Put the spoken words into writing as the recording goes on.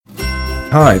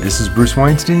Hi, this is Bruce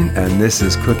Weinstein, and this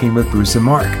is Cooking with Bruce and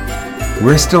Mark.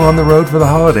 We're still on the road for the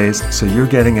holidays, so you're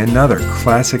getting another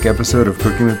classic episode of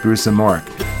Cooking with Bruce and Mark.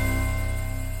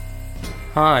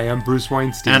 Hi, I'm Bruce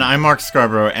Weinstein. And I'm Mark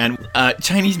Scarborough, and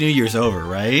Chinese New Year's over,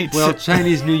 right? Well,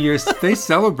 Chinese New Year's, they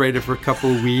celebrate it for a couple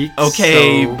weeks.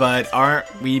 Okay, so... but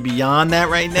aren't we beyond that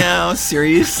right now?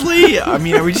 Seriously? I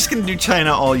mean, are we just going to do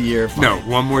China all year? Fine. No,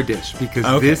 one more dish, because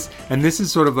this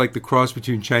is sort of like the cross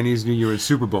between Chinese New Year and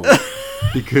Super Bowl,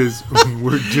 because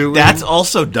we're doing... That's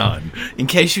also done. In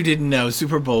case you didn't know,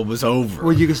 Super Bowl was over.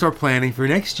 Well, you can start planning for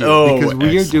next year, because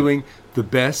we excellent. are doing... the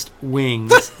best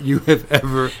wings you have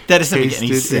ever that doesn't make any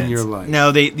tasted sense in your life.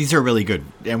 No, these are really good.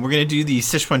 And we're going to do the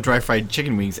Sichuan dry fried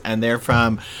chicken wings, and they're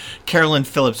from Carolyn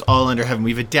Phillips' All Under Heaven.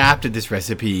 We've adapted this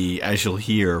recipe, as you'll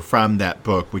hear, from that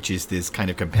book, which is this kind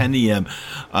of compendium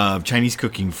of Chinese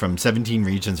cooking from 17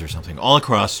 regions or something, all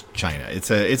across China.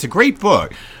 It's a great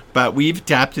book. But we've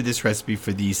adapted this recipe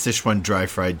for the Sichuan dry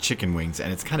fried chicken wings,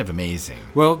 and it's kind of amazing.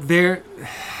 Well, I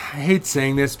hate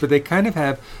saying this, but they kind of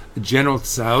have General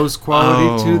Tso's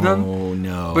quality to them. Oh,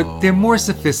 no. But they're more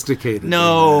sophisticated.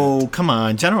 No, come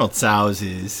on. General Tso's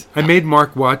is... I made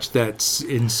Mark watch that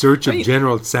In Search of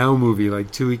General Tso movie like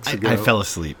 2 weeks ago. I fell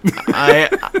asleep.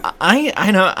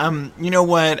 I know. You know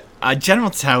what? General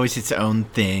Tso is its own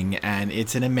thing, and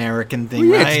it's an American thing,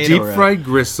 right? It's deep-fried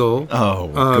gristle.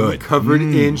 Good. Covered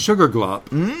in sugar glop.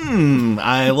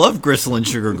 I love gristle and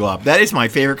sugar glop. That is my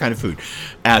favorite kind of food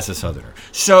as a Southerner.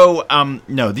 So,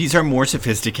 no, these are more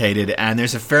sophisticated, and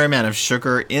there's a fair amount of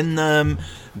sugar in them,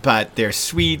 but they're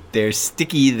sweet, they're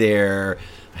sticky, they're...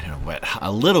 I don't know what,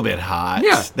 a little bit hot.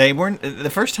 Yeah. They weren't, the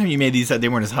first time you made these, they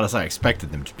weren't as hot as I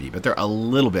expected them to be, but they're a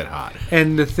little bit hot.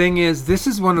 And the thing is, this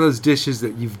is one of those dishes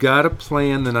that you've got to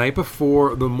plan the night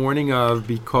before, the morning of,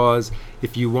 because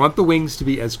if you want the wings to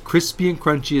be as crispy and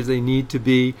crunchy as they need to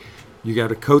be, you got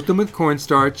to coat them with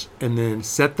cornstarch and then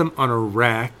set them on a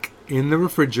rack in the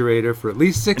refrigerator for at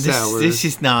least 6 hours. This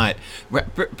is not...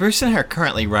 Bruce and I are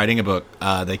currently writing a book,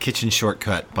 The Kitchen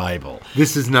Shortcut Bible.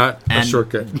 This is not a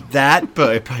shortcut. That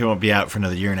book, it probably won't be out for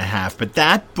another year and a half, but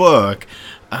that book,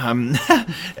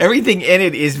 everything in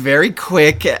it is very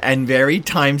quick and very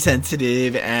time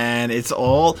sensitive, and it's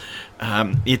all...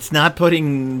 it's not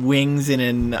putting wings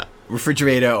in a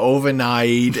refrigerator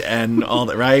overnight and all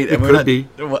that, right? It could be.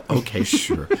 Okay,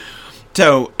 sure.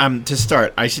 So, to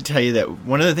start, I should tell you that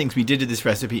one of the things we did to this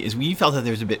recipe is we felt that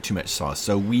there was a bit too much sauce.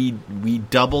 So we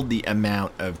doubled the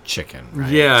amount of chicken, right?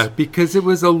 Yeah, because it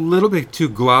was a little bit too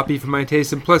gloppy for my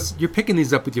taste. And plus, you're picking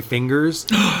these up with your fingers.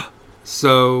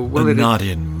 So, not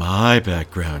in my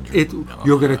background.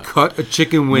 You're going to cut a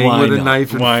chicken wing with a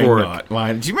knife and fork. Why not?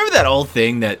 Why? Do you remember that old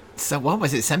thing that, what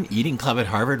was it? Some eating club at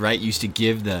Harvard, right? Used to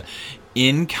give the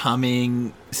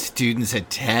incoming students a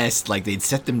test, like they'd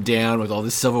set them down with all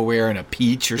the silverware and a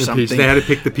peach or something. They had to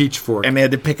pick the peach fork. And they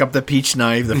had to pick up the peach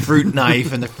knife, the fruit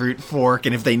knife, and the fruit fork.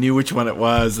 And if they knew which one it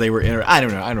was, they were in. I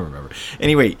don't know. I don't remember.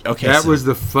 Anyway, okay. That was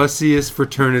the fussiest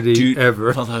fraternity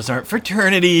ever. Well, those aren't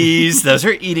fraternities. Those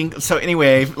are eating. So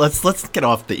anyway, let's get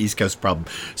off the East Coast problem.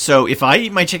 So if I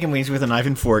eat my chicken wings with a knife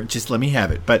and fork, just let me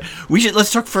have it. But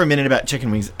let's talk for a minute about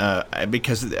chicken wings,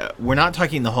 because we're not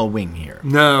talking the whole wing here.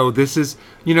 No, this is,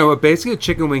 basically a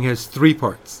chicken wing has 3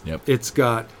 parts. Yep. It's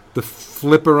got the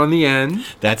flipper on the end.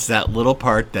 That's that little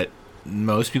part that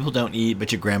most people don't eat,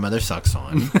 but your grandmother sucks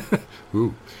on.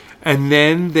 Ooh. And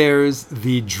then there's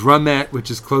the drumette,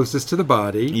 which is closest to the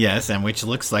body. Yes, and which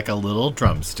looks like a little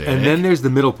drumstick. And then there's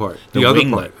the middle part, the other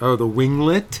part. Oh, the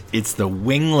winglet? It's the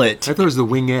winglet. I thought it was the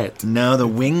wingette. No, the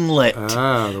winglet.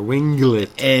 Ah, the winglet.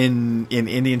 In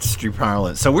Indian street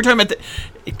parlance. So we're talking about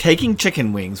taking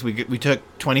chicken wings. We took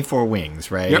 24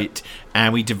 wings, right? Yep.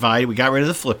 And we got rid of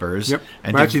the flippers. Yep.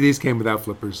 And Actually, these came without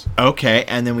flippers. Okay,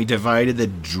 and then we divided the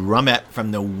drumette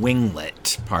from the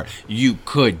winglet part. You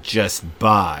could just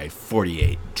buy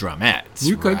 48 drumettes,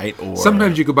 you could. right? Or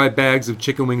sometimes you could buy bags of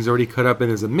chicken wings already cut up in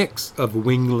as a mix of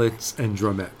winglets and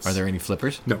drumettes. Are there any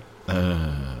flippers? No.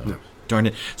 No. Darn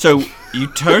it. So you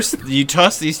toss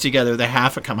these together with a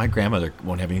half a cup. My grandmother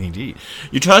won't have anything to eat.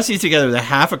 You toss these together with a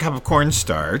half a cup of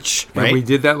cornstarch, right? And we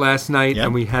did that last night,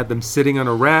 and we had them sitting on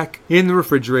a rack in the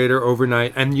refrigerator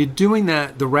overnight. And you're doing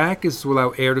that, the rack is to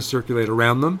allow air to circulate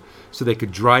around them so they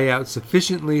could dry out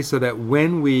sufficiently so that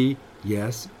when we,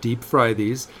 deep fry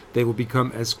these, they will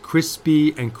become as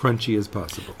crispy and crunchy as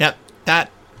possible. Now, that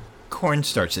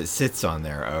cornstarch that sits on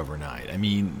there overnight, I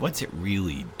mean, what's it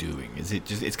really doing? Is it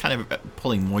just, it's kind of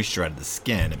pulling moisture out of the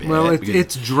skin a bit? Well,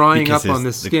 it's drying up on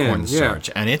the skin. The cornstarch,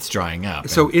 and it's drying up.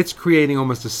 So it's creating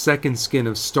almost a second skin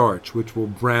of starch, which will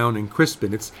brown and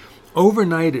crispen.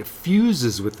 overnight it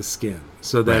fuses with the skin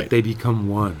so that Right. they become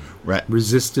one. Right.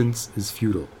 Resistance is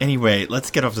futile. Anyway,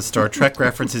 let's get off the Star Trek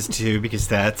references too, because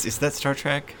is that Star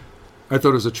Trek? I thought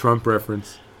it was a Trump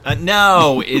reference.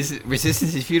 No, is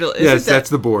resistance is futile? Isn't Yes, that- that's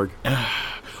the Borg.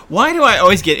 Why do I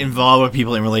always get involved with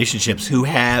people in relationships who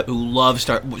love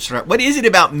Star? What is it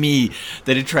about me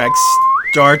that attracts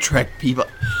Star Trek people?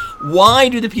 Why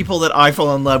do the people that I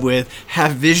fall in love with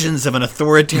have visions of an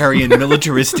authoritarian,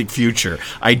 militaristic future?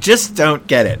 I just don't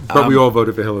get it. But we all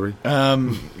voted for Hillary.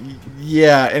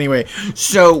 Yeah. Anyway,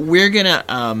 so we're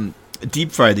gonna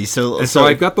deep fry these. And so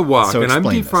I've got the wok, so and I'm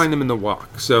explain deep frying this. them in the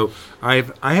wok. So I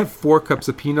have 4 cups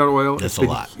of peanut oil. That's a been,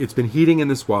 lot. It's been heating in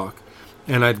this wok,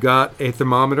 and I've got a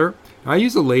thermometer. I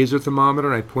use a laser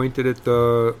thermometer, and I point it at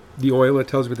the oil. It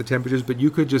tells me the temperatures, but you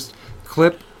could just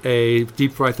clip a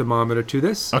deep fry thermometer to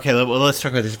this. Okay, well, let's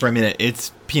talk about this for a minute.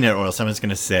 It's peanut oil. Someone's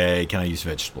going to say, can I use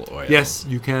vegetable oil? Yes,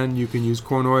 you can. You can use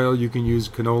corn oil. You can use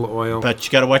canola oil. But you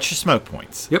got to watch your smoke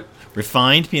points. Yep.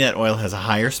 Refined peanut oil has a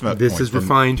higher smoke point. This is than-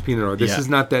 refined peanut oil. This Yeah. is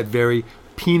not that very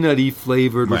peanutty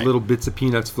flavored with Right. little bits of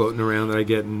peanuts floating around that I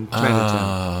get in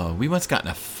Chinatown. We once got in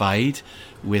a fight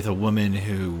with a woman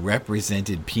who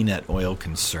represented peanut oil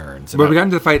concerns. But we about- got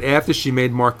into the fight after she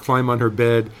made Mark climb on her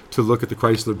bed to look at the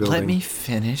Chrysler building. Let me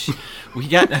finish. We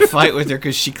got in a fight with her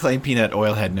because she claimed peanut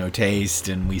oil had no taste,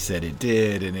 and we said it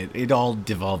did, and it all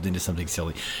devolved into something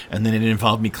silly. And then it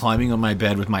involved me climbing on my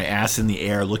bed with my ass in the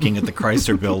air, looking at the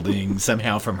Chrysler building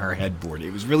somehow from her headboard.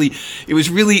 It was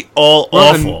really all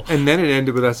Well, awful. And then it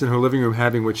ended with us in her living room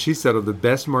having what she said are the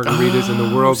best margaritas in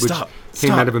the world, stop, which came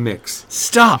stop. out of a mix.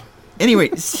 Stop.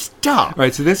 Anyway, stop. All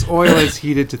right, so this oil is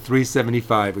heated to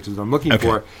 375, which is what I'm looking Okay.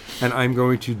 for, and I'm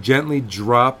going to gently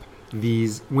drop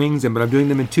these wings in, but I'm doing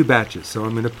them in 2 batches. So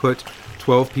I'm going to put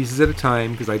 12 pieces at a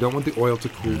time because I don't want the oil to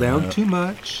cool down too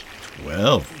much.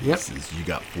 12 Yep. pieces. You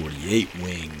got 48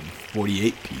 wings,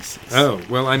 48 pieces. Oh,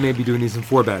 well, I may be doing these in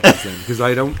 4 batches then because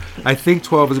I think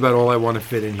 12 is about all I want to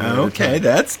fit in here. at a Okay, time.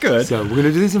 that's good. So we're going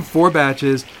to do these in 4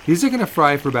 batches. These are going to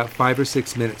fry for about 5 or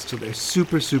 6 minutes till they're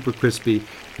super, super crispy.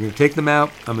 I'm going to take them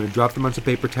out. I'm going to drop them on some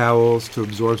paper towels to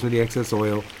absorb some of the excess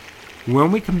oil.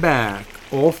 When we come back,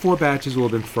 all 4 batches will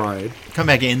have been fried. Come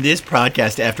back in this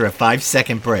podcast after a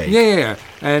 5-second break. Yeah.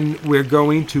 And we're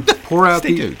going to pour out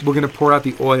Stay tuned. we're going to pour out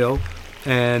the oil,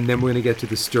 and then we're going to get to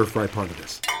the stir fry part of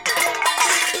this.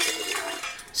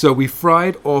 So we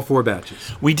fried all 4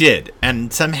 batches. We did,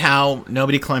 and somehow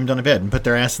nobody climbed on a bed and put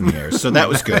their ass in the air, so that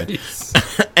was good.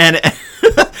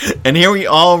 And here we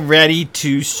all ready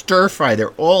to stir fry. They're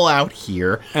all out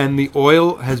here. And the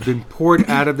oil has been poured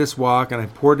out of this wok, and I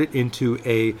poured it into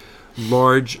a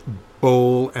large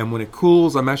bowl. And when it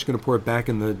cools, I'm actually going to pour it back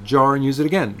in the jar and use it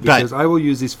again because I will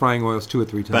use these frying oils 2 or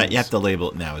 3 times. But you have to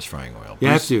label it now as frying oil. You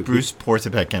have to. Bruce pours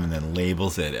it back in and then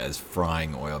labels it as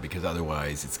frying oil because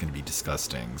otherwise it's going to be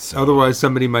disgusting. So Otherwise,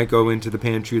 somebody might go into the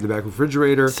pantry or the back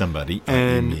refrigerator somebody,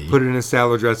 and i.e. me. put it in a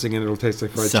salad dressing, and it'll taste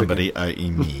like fried Somebody, chicken. i.e.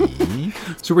 me.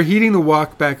 So we're heating the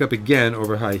wok back up again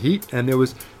over high heat, and there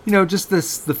was, just the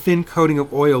thin coating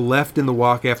of oil left in the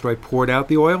wok after I poured out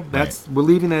the oil. We're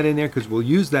leaving that in there because we'll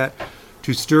use that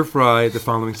to stir fry the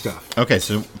following stuff. Okay,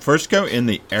 so first go in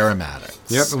the aromatics.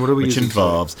 Yep, and what are we which using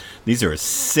involves, these are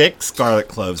 6 garlic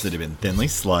cloves that have been thinly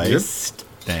sliced.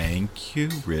 Thank you,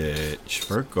 Rich,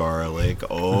 for garlic.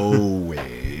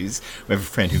 Always. We have a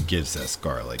friend who gives us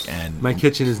garlic. And My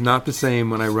kitchen is not the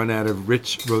same when I run out of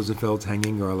Rich Rosenfeld's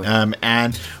hanging garlic.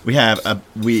 and we have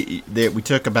we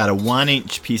took about a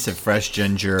 1-inch piece of fresh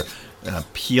ginger,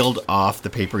 peeled off the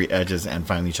papery edges and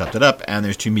finally chopped it up. And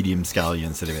there's 2 medium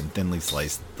scallions that have been thinly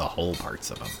sliced, the whole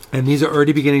parts of them. And these are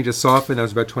already beginning to soften. That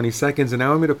was about 20 seconds. And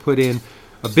now I'm going to put in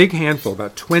a big handful,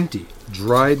 about 20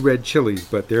 dried red chilies,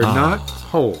 but they're not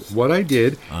whole. What I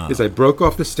did is I broke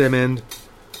off the stem end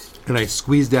and I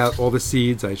squeezed out all the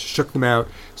seeds. I shook them out.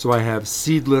 So I have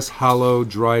seedless, hollow,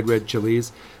 dried red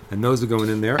chilies. And those are going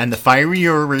in there. And the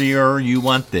fierier you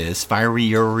want this,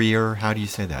 fierier, how do you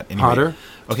say that? Anyway, Hotter?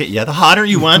 Okay, yeah, the hotter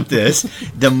you want this,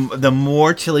 the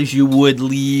more chilies you would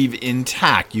leave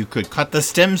intact. You could cut the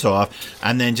stems off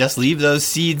and then just leave those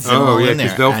seeds in there.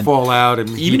 because they'll And fall out. And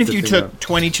even heat if the you thing took up.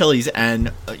 20 chilies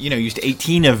and used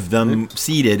 18 of them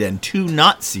seeded and 2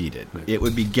 not seeded, it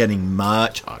would be getting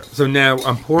much hotter. So now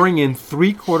I'm pouring in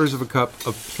 3/4 of a cup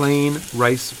of plain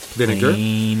rice vinegar.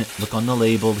 Plain, look on the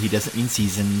label. He doesn't mean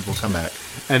seasoned. We'll come back.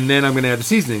 And then I'm going to add the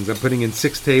seasonings. I'm putting in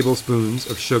 6 tablespoons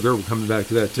of sugar. We're coming back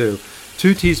to that too.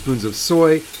 2 teaspoons of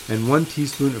soy and 1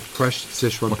 teaspoon of crushed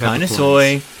Sichuan What peppercorns. kind of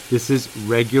soy? This is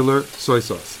regular soy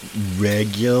sauce.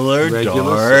 Regular Regular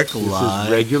dark so- This light.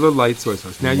 is regular light soy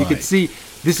sauce. Now you can Light. see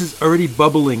this is already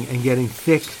bubbling and getting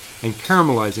thick and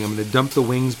caramelizing. I'm going to dump the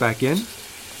wings back in.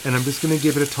 and I'm just going to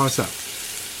give it a toss up.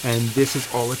 And this is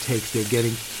all it takes. They're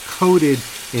getting coated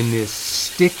in this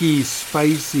sticky,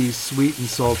 spicy, sweet and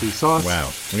salty sauce. Wow.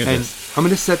 Look at and this. I'm going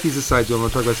to set these aside, so I'm going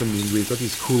to talk about some of the ingredients. Let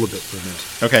these cool a bit for a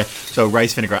minute. Okay, so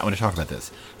rice vinegar, I want to talk about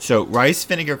this. So rice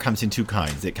vinegar comes in two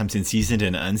kinds. It comes in seasoned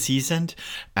and unseasoned,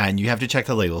 and you have to check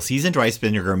the label. Seasoned rice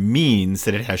vinegar means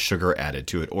that it has sugar added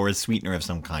to it or a sweetener of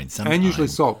some kind. And usually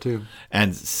salt, too.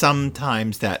 And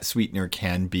sometimes that sweetener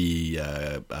can be,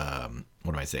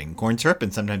 what am I saying, corn syrup,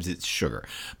 and sometimes it's sugar.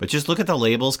 But just look at the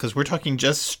labels, because we're talking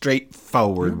just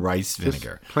straightforward rice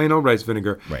vinegar. Just plain old rice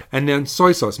vinegar. Right. And then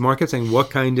soy sauce. Mark kept saying, what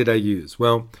kind did I use?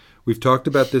 Well, we've talked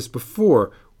about this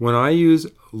before. When I use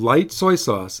light soy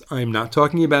sauce, I'm not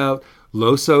talking about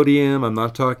low sodium. I'm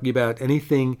not talking about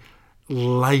anything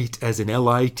light as in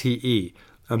L-I-T-E.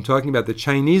 I'm talking about the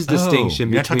Chinese distinction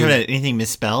You're between... not talking about anything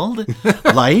misspelled?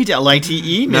 Light,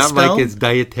 L-I-T-E, misspelled? Not like it's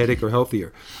dietetic or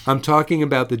healthier. I'm talking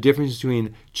about the difference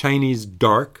between Chinese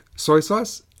dark soy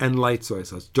sauce and light soy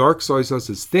sauce. Dark soy sauce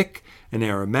is thick and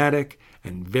aromatic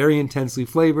and very intensely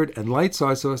flavored, and light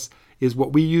soy sauce is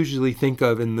what we usually think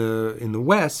of in the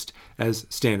West as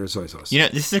standard soy sauce. You know,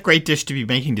 this is a great dish to be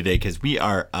making today, because we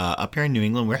are up here in New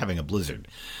England. We're having a blizzard,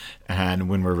 and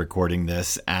when we're recording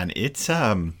this, and it's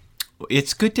a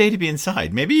good day to be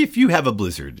inside. Maybe if you have a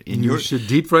blizzard You should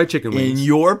deep fry chicken wings. in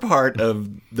your part of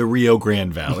the Rio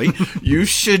Grande Valley, you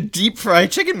should deep fry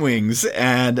chicken wings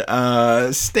and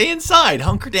stay inside,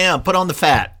 hunker down, put on the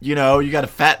fat. You know, you got to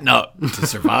fatten up to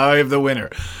survive the winter.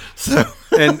 So,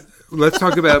 And let's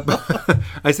talk about...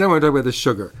 I said I want to talk about the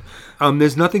sugar.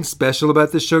 There's nothing special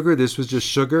about the sugar. This was just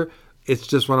sugar. It's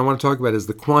just what I want to talk about is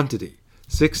the quantity.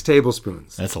 6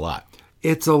 tablespoons. that's a lot.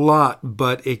 It's a lot,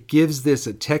 but it gives this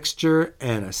a texture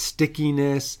and a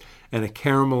stickiness and a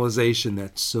caramelization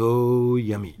that's so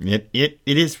yummy. It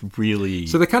is really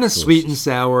So they're kind of delicious. sweet and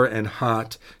sour and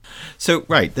hot. So,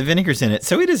 right, the vinegar's in it.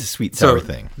 So it is a sweet sour So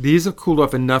thing. these have cooled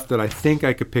off enough that I think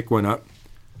I could pick one up.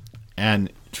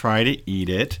 And try to eat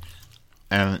it.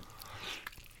 And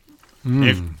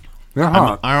They're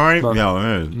hot. I'm but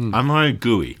already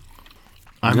gooey.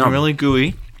 I'm Yum. really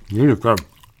gooey. you need to come.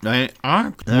 They're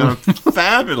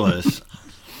fabulous.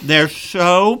 They're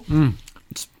so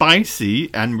spicy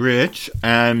and rich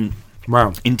and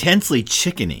Wow. intensely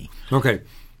chickeny. Okay.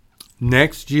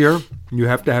 Next year, you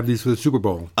have to have these for the Super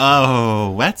Bowl.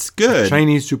 Oh, that's good.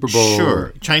 Chinese Super Bowl.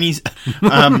 Sure, Chinese,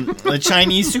 the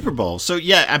Chinese Super Bowl. So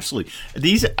yeah, absolutely.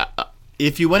 These,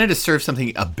 if you wanted to serve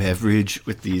something, a beverage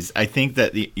with these, I think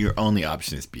that your only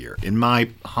option is beer, in my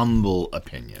humble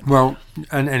opinion. Well,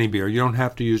 and any beer. You don't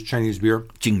have to use Chinese beer,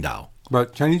 Qingdao.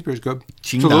 but Chinese beer is good.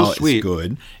 It's a little Qingdao sweet. is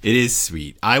good. It is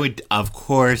sweet. I would, of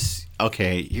course.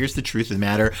 Okay, here's the truth of the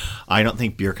matter. I don't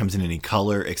think beer comes in any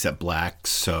color except black.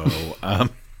 So I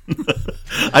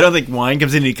don't think wine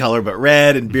comes in any color but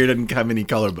red, and beer doesn't come in any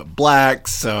color but black.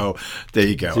 So there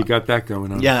you go. So you got that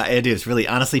going on. Yeah, it is. Really,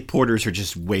 honestly, porters are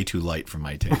just way too light for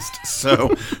my taste.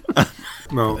 So,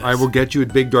 Well, I will get you a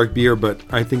big dark beer, but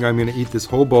I think I'm going to eat this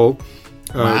whole bowl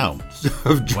Wow.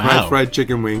 of dry Wow. fried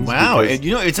chicken wings. wow. because- And,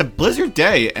 you know, it's a blizzard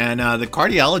day, and the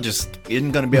cardiologist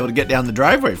isn't going to be able to get down the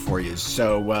driveway for you.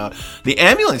 So the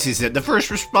ambulance, he said, the first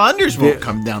responders won't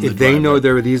come down the if driveway. they know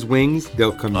there are these wings,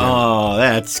 they'll come down. Oh,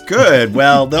 that's good.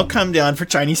 Well, they'll come down for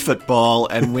Chinese football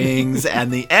and wings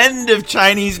and the end of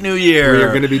Chinese New Year. We are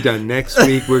going to be done next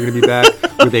week. We're going to be back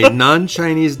with a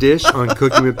non-Chinese dish on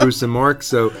Cooking with Bruce and Mark.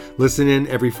 So listen in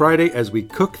every Friday as we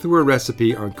cook through a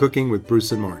recipe on Cooking with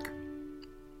Bruce and Mark.